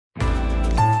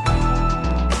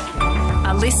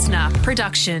listener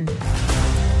production.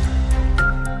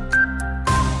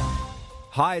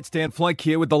 Hi, it's Dan Flake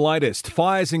here with the latest.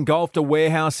 Fires engulfed a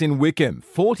warehouse in Wickham.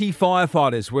 40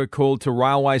 firefighters were called to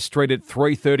Railway Street at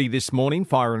 3:30 this morning.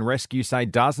 Fire and rescue say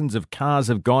dozens of cars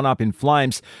have gone up in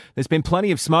flames. There's been plenty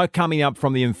of smoke coming up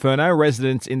from the inferno.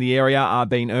 Residents in the area are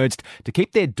being urged to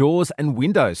keep their doors and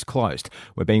windows closed.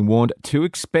 We're being warned to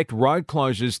expect road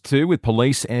closures too, with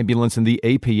police, ambulance and the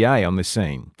EPA on the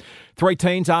scene. 3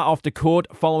 teens are off to court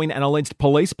following an alleged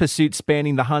police pursuit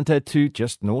spanning the Hunter to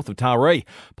just north of Taree.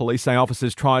 Police say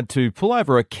officers tried to pull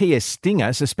over a Kia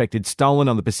Stinger suspected stolen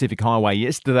on the Pacific Highway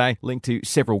yesterday, linked to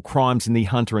several crimes in the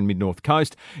Hunter and Mid-North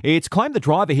Coast. It's claimed the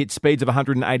driver hit speeds of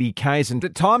 180 k's and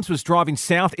at times was driving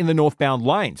south in the northbound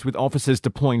lanes, with officers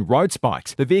deploying road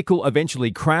spikes. The vehicle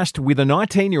eventually crashed, with a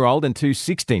 19-year-old and 2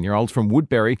 16-year-olds from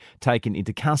Woodbury taken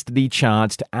into custody,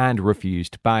 charged and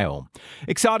refused bail.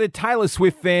 Excited Taylor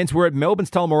Swift fans were at Melbourne's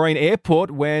Tullamarine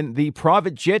Airport when the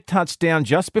private jet touched down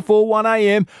just before 1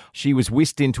 a.m. She was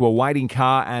whisked into a waiting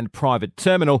car and private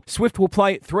terminal. Swift will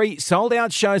play 3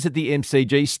 sold-out shows at the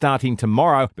MCG starting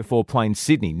tomorrow before playing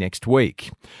Sydney next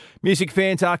week. Music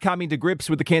fans are coming to grips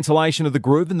with the cancellation of the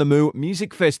Groove and the Moo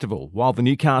Music Festival. While the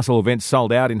Newcastle event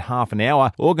sold out in half an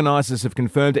hour, organisers have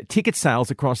confirmed ticket sales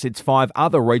across its 5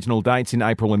 other regional dates in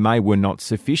April and May were not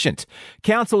sufficient.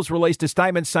 Council's released a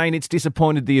statement saying it's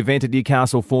disappointed the event at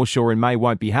Newcastle Foreshore in May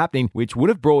won't be happening, which would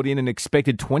have brought in an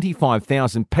expected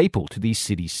 25,000 people to the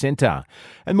city centre.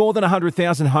 And more than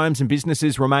 100,000 homes and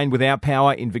businesses remain without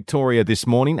power in Victoria this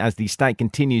morning as the state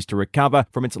continues to recover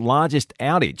from its largest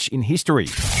outage in history.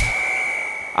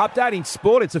 Updating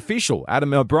sport, it's official.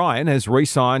 Adam O'Brien has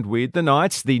re-signed with the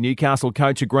Knights. The Newcastle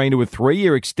coach agreeing to a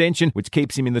 3-year extension, which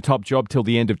keeps him in the top job till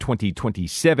the end of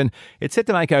 2027. It's set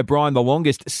to make O'Brien the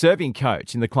longest serving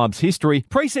coach in the club's history.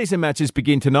 Pre-season matches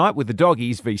begin tonight with the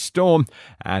Doggies v Storm.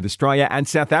 And Australia and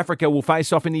South Africa will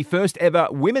face off in the first ever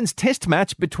women's test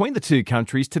match between the two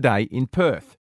countries today in Perth.